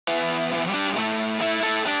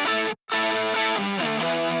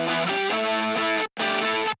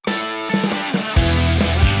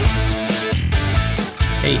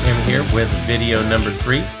Hey, I'm here with video number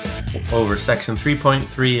 3 over section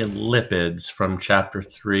 3.3 lipids from chapter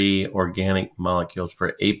 3 organic molecules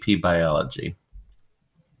for AP biology.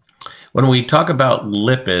 When we talk about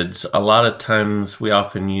lipids, a lot of times we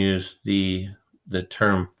often use the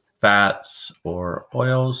term fats or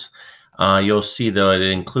oils. You'll see though it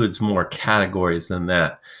includes more categories than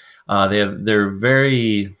that. They're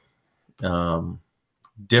very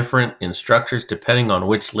different in structures depending on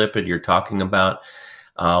which lipid you're talking about.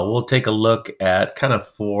 We'll take a look at kind of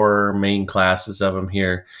 4 main classes of them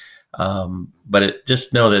here, but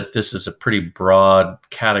just know that this is a pretty broad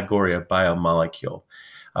category of biomolecule.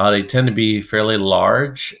 They tend to be fairly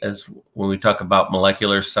large as when we talk about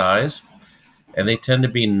molecular size, and they tend to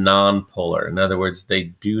be nonpolar. In other words, they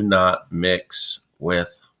do not mix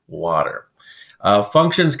with water.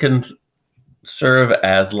 Functions can serve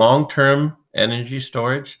as long-term energy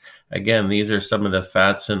storage. Again, these are some of the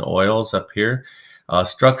fats and oils up here.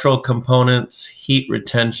 Structural components, heat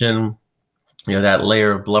retention, that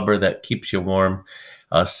layer of blubber that keeps you warm.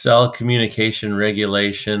 Cell communication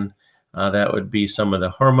regulation, that would be some of the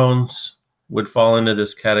hormones would fall into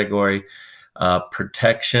this category.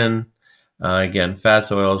 Protection, again, fats,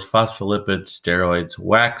 oils, phospholipids, steroids,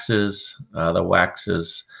 waxes. The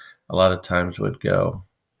waxes a lot of times would go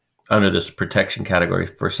under this protection category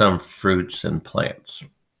for some fruits and plants.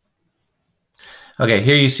 Okay,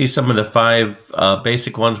 here you see some of the 5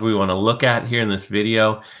 basic ones we want to look at here in this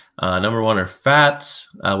video. Number 1 are fats,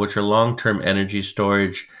 which are long-term energy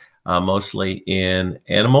storage, mostly in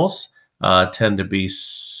animals, tend to be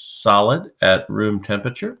solid at room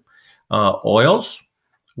temperature. Oils,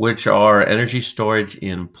 which are energy storage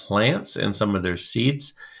in plants and some of their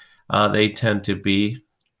seeds, they tend to be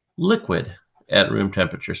liquid at room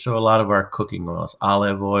temperature. So a lot of our cooking oils,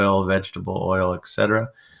 olive oil, vegetable oil, etc.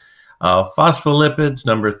 Phospholipids,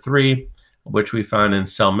 number 3, which we find in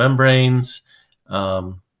cell membranes.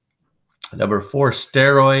 Number 4,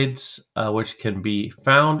 steroids, which can be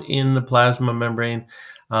found in the plasma membrane,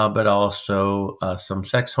 but also some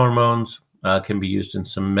sex hormones can be used in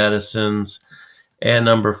some medicines. And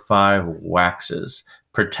number 5, waxes,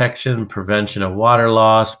 protection, prevention of water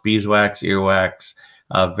loss, beeswax, earwax,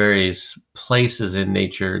 various places in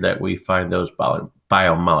nature that we find those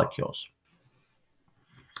biomolecules.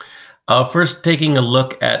 First, taking a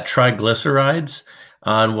look at triglycerides,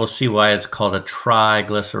 and we'll see why it's called a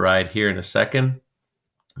triglyceride here in a second.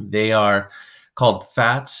 They are called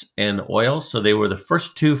fats and oils, so they were the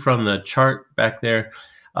first 2 from the chart back there.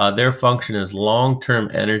 Their function is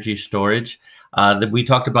long-term energy storage. We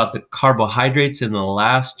talked about the carbohydrates in the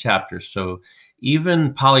last chapter, so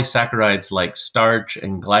even polysaccharides like starch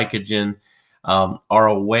and glycogen are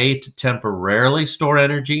a way to temporarily store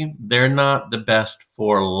energy. They're not the best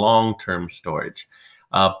for long-term storage.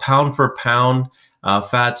 Pound for pound,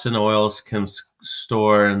 fats and oils can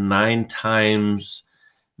store 9 times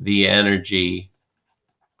the energy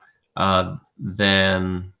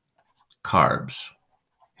than carbs.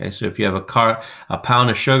 Okay, so if you have a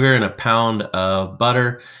pound of sugar and a pound of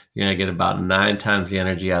butter, you're going to get about 9 times the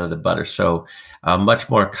energy out of the butter. So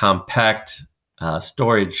much more compact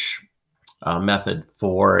storage method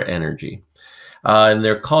for energy. And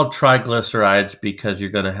they're called triglycerides because you're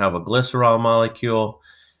going to have a glycerol molecule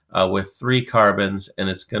with 3 carbons, and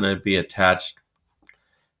it's going to be attached.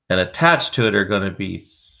 And attached to it are going to be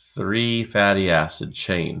 3 fatty acid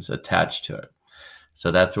chains attached to it. So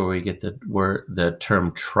that's where we get the term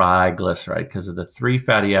triglyceride, because of the 3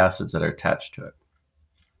 fatty acids that are attached to it.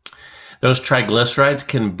 Those triglycerides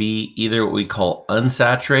can be either what we call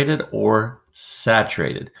unsaturated or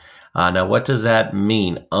saturated. Now, what does that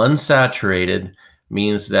mean? Unsaturated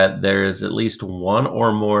means that there is at least 1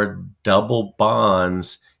 or more double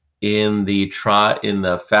bonds in the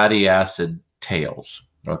fatty acid tails.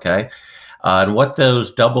 Okay, and what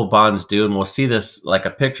those double bonds do, and we'll see this like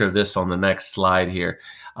a picture of this on the next slide here.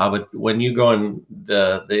 But when you go in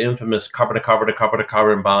the infamous carbon to carbon to carbon to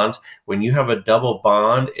carbon bonds, when you have a double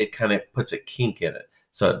bond, it kind of puts a kink in it,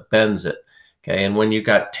 so it bends it. Okay, and when you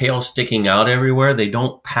got tails sticking out everywhere, they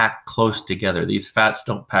don't pack close together. These fats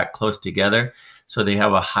don't pack close together, so they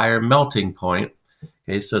have a higher melting point.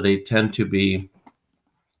 Okay, so they tend to be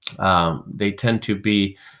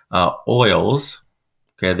oils.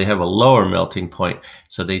 Okay, they have a lower melting point,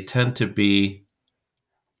 so they tend to be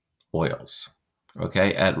oils.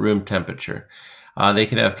 Okay, at room temperature. They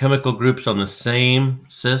can have chemical groups on the same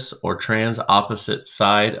cis or trans opposite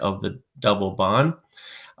side of the double bond.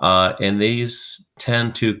 And these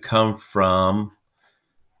tend to come from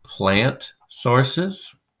plant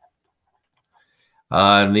sources.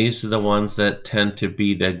 And these are the ones that tend to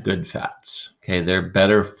be the good fats. Okay, they're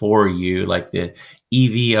better for you, like the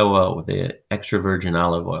EVOO, the extra virgin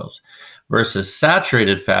olive oils, versus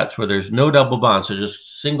saturated fats where there's no double bonds. So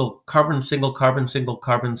just single carbon, single carbon, single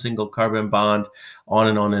carbon, single carbon bond, on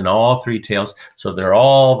in all three tails. So they're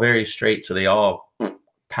all very straight. So they all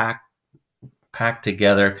pack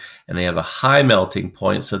together and they have a high melting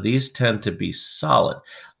point. So these tend to be solid,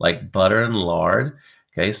 like butter and lard.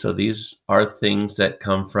 Okay, so these are things that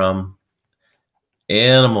come from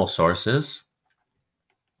animal sources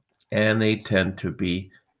and they tend to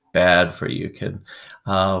be bad for you. Can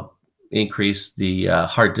increase the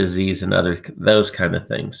heart disease and those kind of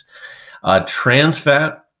things. Trans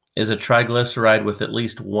fat is a triglyceride with at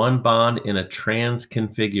least one bond in a trans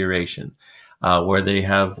configuration, where they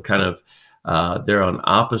have kind of they're on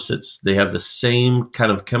opposites. They have the same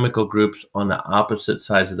kind of chemical groups on the opposite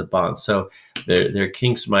sides of the bond. So their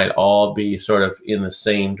kinks might all be sort of in the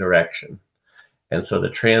same direction. And so the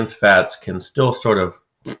trans fats can still sort of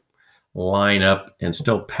line up and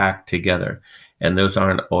still pack together. And those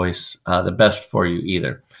aren't always the best for you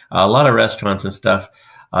either. A lot of restaurants and stuff,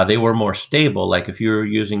 they were more stable. Like if you were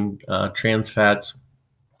using trans fats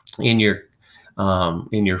in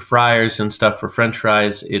your fryers and stuff for French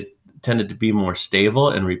fries, it tended to be more stable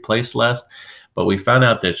and replace less. But we found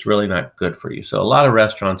out that it's really not good for you. So a lot of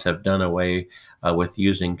restaurants have done away with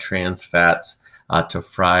using trans fats to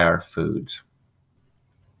fry our foods.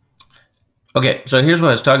 Okay, so here's what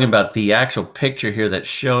I was talking about, the actual picture here that's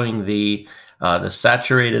showing the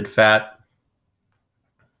saturated fat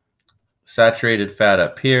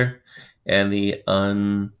up here and the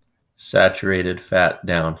unsaturated fat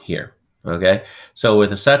down here. Okay, so with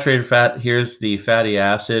the saturated fat, here's the fatty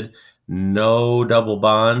acid, no double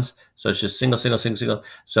bonds. So it's just single, single, single, single.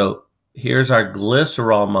 So here's our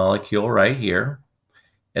glycerol molecule right here.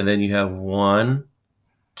 And then you have 1,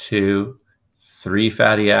 2, 3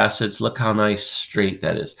 fatty acids. Look how nice straight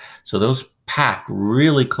that is. So those pack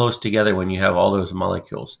really close together when you have all those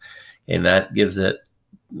molecules. And that gives it,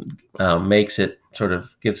 gives it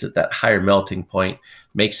that higher melting point,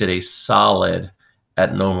 makes it a solid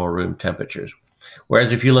at normal room temperatures.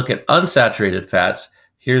 Whereas if you look at unsaturated fats,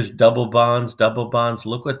 here's double bonds, double bonds.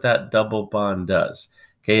 Look what that double bond does.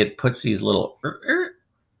 Okay, it puts these little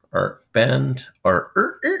or bend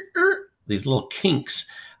or these little kinks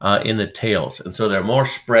in the tails. And so they're more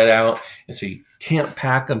spread out. And so you can't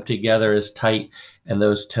pack them together as tight. And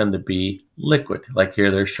those tend to be liquid. Like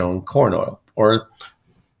here, they're showing corn oil or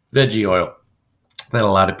veggie oil that a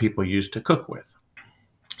lot of people use to cook with.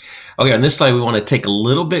 Okay, on this slide, we want to take a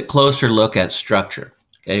little bit closer look at structure.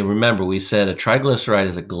 Okay, remember we said a triglyceride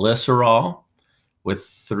is a glycerol with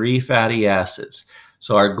 3 fatty acids.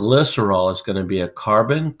 So our glycerol is going to be a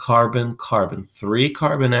carbon, carbon, carbon, 3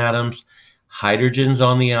 carbon atoms, hydrogens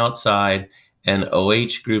on the outside, and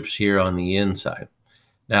OH groups here on the inside.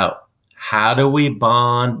 Now, how do we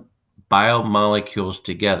bond biomolecules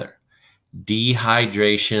together?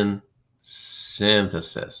 Dehydration,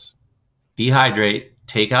 synthesis. Dehydrate,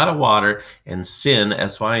 take out of water, and syn,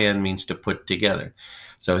 S-Y-N, means to put together.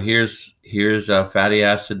 So here's fatty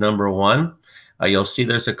acid number 1. You'll see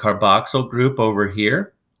there's a carboxyl group over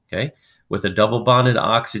here, okay? With a double bonded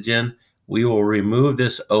oxygen, we will remove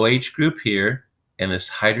this OH group here and this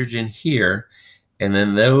hydrogen here, and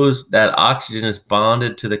then that oxygen is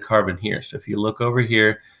bonded to the carbon here. So if you look over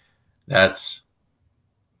here, that's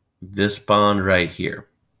this bond right here,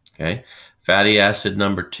 okay? Fatty acid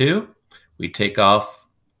number 2, we take off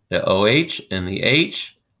the OH and the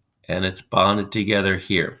H, and it's bonded together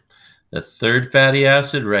here. The third fatty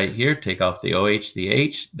acid right here, take off the OH, the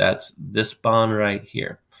H, that's this bond right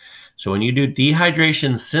here. So when you do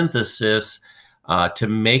dehydration synthesis to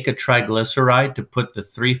make a triglyceride, to put the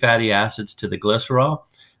 3 fatty acids to the glycerol,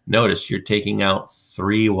 notice you're taking out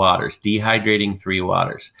 3 waters, dehydrating 3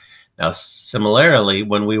 waters. Now, similarly,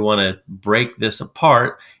 when we want to break this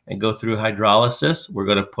apart and go through hydrolysis, we're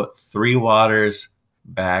going to put 3 waters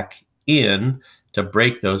back in to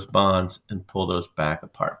break those bonds and pull those back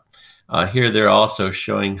apart. Here they're also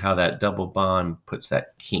showing how that double bond puts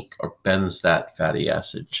that kink or bends that fatty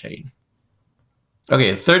acid chain.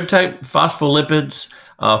 Okay, third type, phospholipids.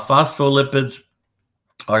 Phospholipids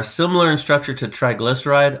are similar in structure to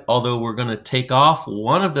triglyceride, although we're going to take off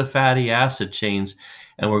one of the fatty acid chains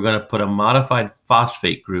and we're going to put a modified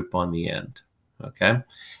phosphate group on the end. Okay,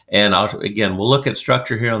 and again, we'll look at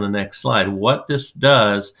structure here on the next slide. What this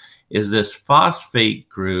does is this phosphate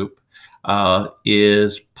group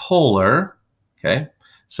is polar, okay?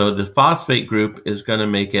 So the phosphate group is going to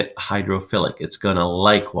make it hydrophilic. It's going to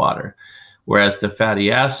like water, whereas the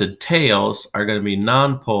fatty acid tails are going to be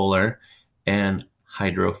nonpolar and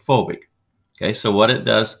hydrophobic. Okay, so what it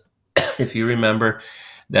does, if you remember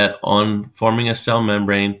that on forming a cell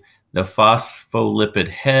membrane, the phospholipid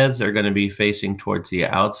heads are going to be facing towards the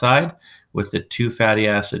outside, with the 2 fatty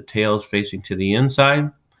acid tails facing to the inside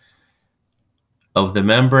of the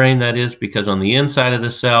membrane. That is because on the inside of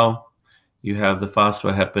the cell, you have the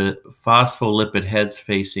phospholipid heads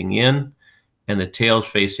facing in and the tails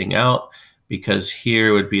facing out, because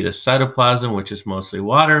here would be the cytoplasm, which is mostly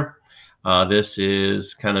water. This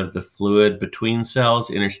is kind of the fluid between cells,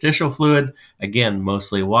 interstitial fluid, again,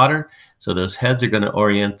 mostly water. So those heads are going to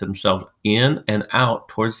orient themselves in and out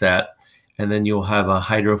towards that. And then you'll have a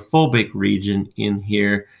hydrophobic region in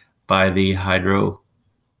here by the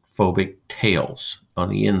hydrophobic tails on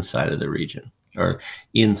the inside of the region, or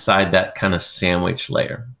inside that kind of sandwich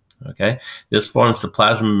layer. Okay, this forms the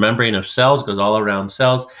plasma membrane of cells, goes all around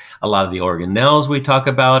cells. A lot of the organelles we talk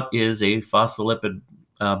about is a phospholipid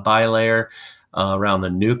bilayer around the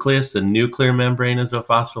nucleus. The nuclear membrane is a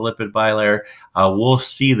phospholipid bilayer. We'll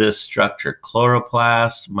see this structure,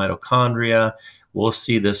 chloroplasts, mitochondria. We'll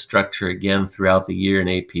see this structure again throughout the year in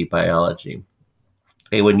AP biology.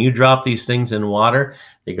 Okay, when you drop these things in water,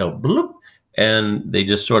 they go bloop, and they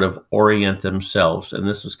just sort of orient themselves. And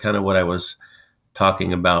this is kind of what I was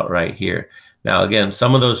talking about right here. Now, again,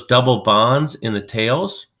 some of those double bonds in the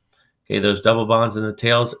tails, okay, those double bonds in the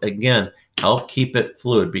tails, again, help keep it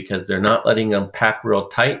fluid because they're not letting them pack real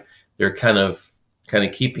tight. They're kind of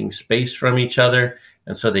keeping space from each other,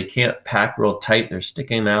 and so they can't pack real tight. They're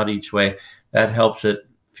sticking out each way. That helps it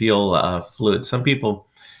feel fluid. Some people,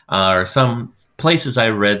 or some places I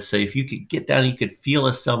read say if you could get down, you could feel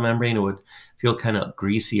a cell membrane, it would feel kind of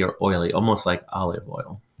greasy or oily, almost like olive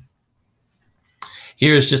oil.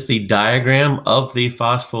 Here's just the diagram of the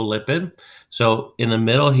phospholipid. So in the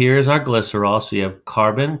middle here is our glycerol. So you have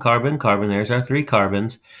carbon, carbon, carbon. There's our 3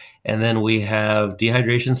 carbons. And then we have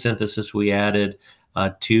dehydration synthesis. We added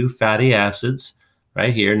 2 fatty acids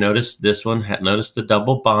right here. Notice this one. Notice the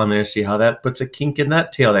double bond there. See how that puts a kink in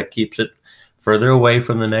that tail. That keeps it further away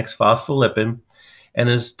from the next phospholipid. And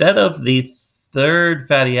instead of the 3rd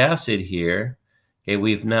fatty acid here, okay,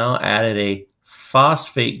 we've now added a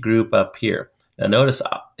phosphate group up here. Now notice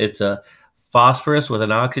it's a phosphorus with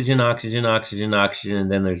an oxygen, oxygen, oxygen, oxygen,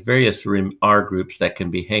 and then there's various R groups that can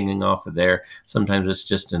be hanging off of there. Sometimes it's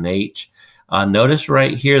just an H. Notice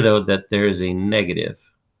right here, though, that there is a negative,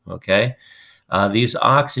 okay? These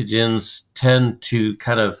oxygens tend to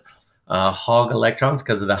kind of hog electrons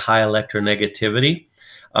because of the high electronegativity.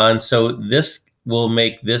 And so this will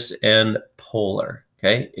make this end polar,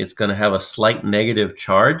 okay? It's going to have a slight negative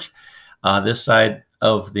charge. This side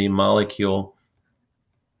of the molecule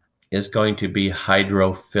is going to be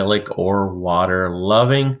hydrophilic or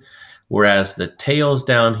water-loving, whereas the tails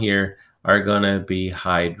down here are going to be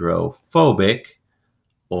hydrophobic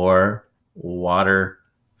or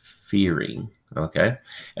water-fearing, okay?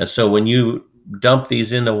 And so when you dump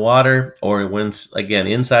these into water, or when, again,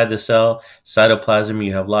 inside the cell, cytoplasm,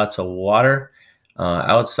 you have lots of water.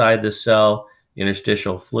 Outside the cell,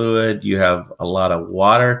 interstitial fluid, you have a lot of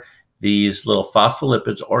water. These little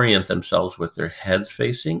phospholipids orient themselves with their heads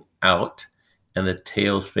facing out and the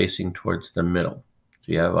tails facing towards the middle.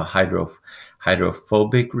 So you have a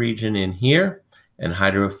hydrophobic region in here and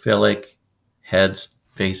hydrophilic heads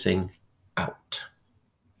facing out.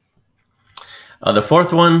 The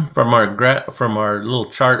 4th one from our little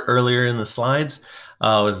chart earlier in the slides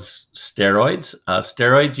was steroids.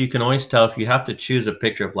 Steroids, you can always tell if you have to choose a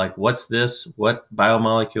picture of like, what's this? What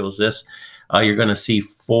biomolecule is this? You're going to see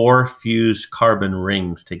 4 fused carbon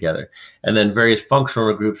rings together, and then various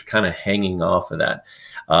functional groups kind of hanging off of that.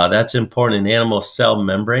 That's important in animal cell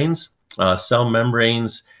membranes. Cell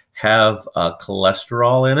membranes have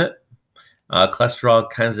cholesterol in it. Cholesterol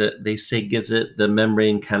they say gives the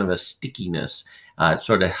membrane kind of a stickiness. It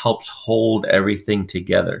sort of helps hold everything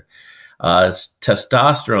together.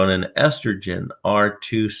 Testosterone and estrogen are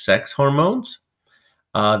 2 sex hormones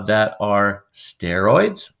that are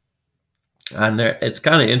steroids. And it's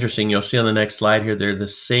kind of interesting. You'll see on the next slide here, they're the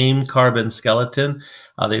same carbon skeleton.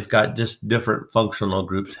 They've got just different functional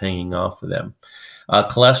groups hanging off of them.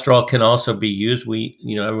 Cholesterol can also be used.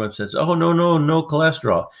 Everyone says, oh, no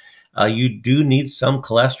cholesterol. You do need some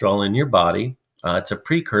cholesterol in your body. It's a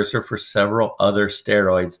precursor for several other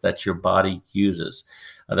steroids that your body uses.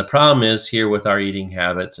 The problem is here with our eating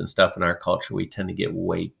habits and stuff in our culture, we tend to get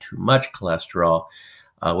way too much cholesterol,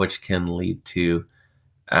 which can lead to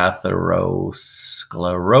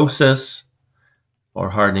atherosclerosis, or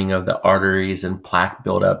hardening of the arteries, and plaque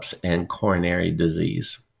buildups and coronary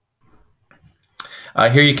disease.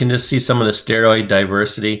 Here you can just see some of the steroid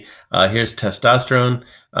diversity. Here's testosterone,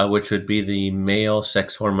 which would be the male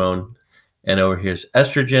sex hormone. And over here's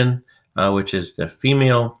estrogen, which is the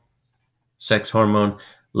female sex hormone.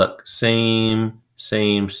 Look, same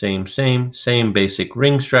basic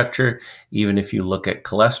ring structure. Even if you look at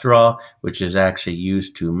cholesterol, which is actually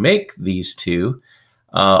used to make these two,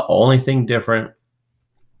 only thing different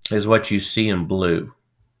is what you see in blue,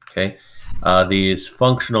 okay? These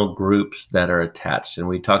functional groups that are attached, and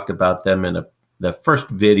we talked about them in the first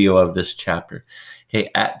video of this chapter. Okay,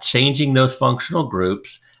 at changing those functional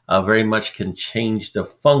groups very much can change the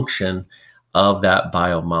function of that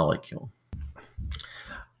biomolecule.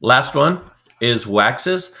 Last one is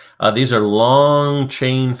waxes. These are long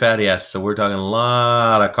chain fatty acids. So we're talking a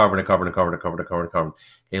lot of carbon. Okay,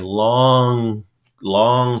 long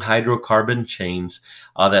hydrocarbon chains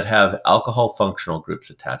that have alcohol functional groups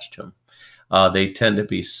attached to them. They tend to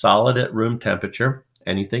be solid at room temperature.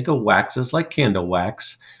 And you think of waxes like candle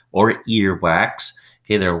wax or ear wax.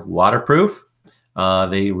 Okay, they're waterproof.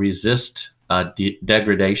 They resist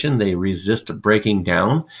degradation. They resist breaking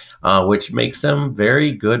down, which makes them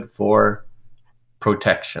very good for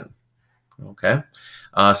protection. Okay,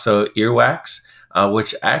 so earwax,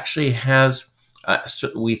 which actually has,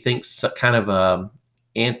 we think, kind of a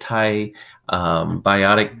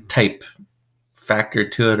antibiotic type factor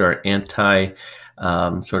to it, or anti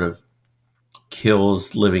sort of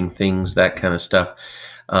kills living things, that kind of stuff.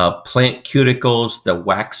 Plant cuticles, the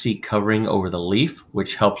waxy covering over the leaf,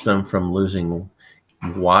 which helps them from losing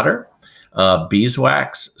water.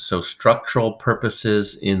 Beeswax, so structural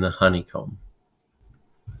purposes in the honeycomb.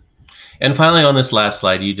 And finally, on this last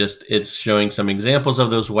slide, it's showing some examples of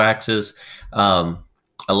those waxes.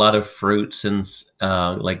 A lot of fruits and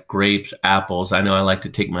like grapes, apples. I know I like to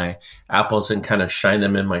take my apples and kind of shine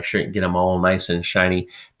them in my shirt and get them all nice and shiny.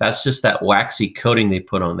 That's just that waxy coating they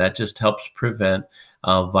put on. That just helps prevent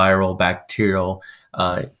viral, bacterial,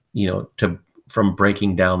 from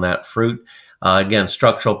breaking down that fruit. Again,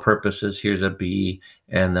 structural purposes. Here's a bee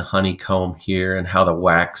and the honeycomb here, and how the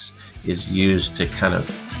wax is used to kind of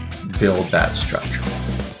build that structure.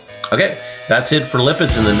 Okay, that's it for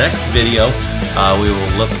lipids. In the next video, we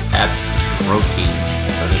will look at proteins.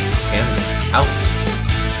 So this is Ken out.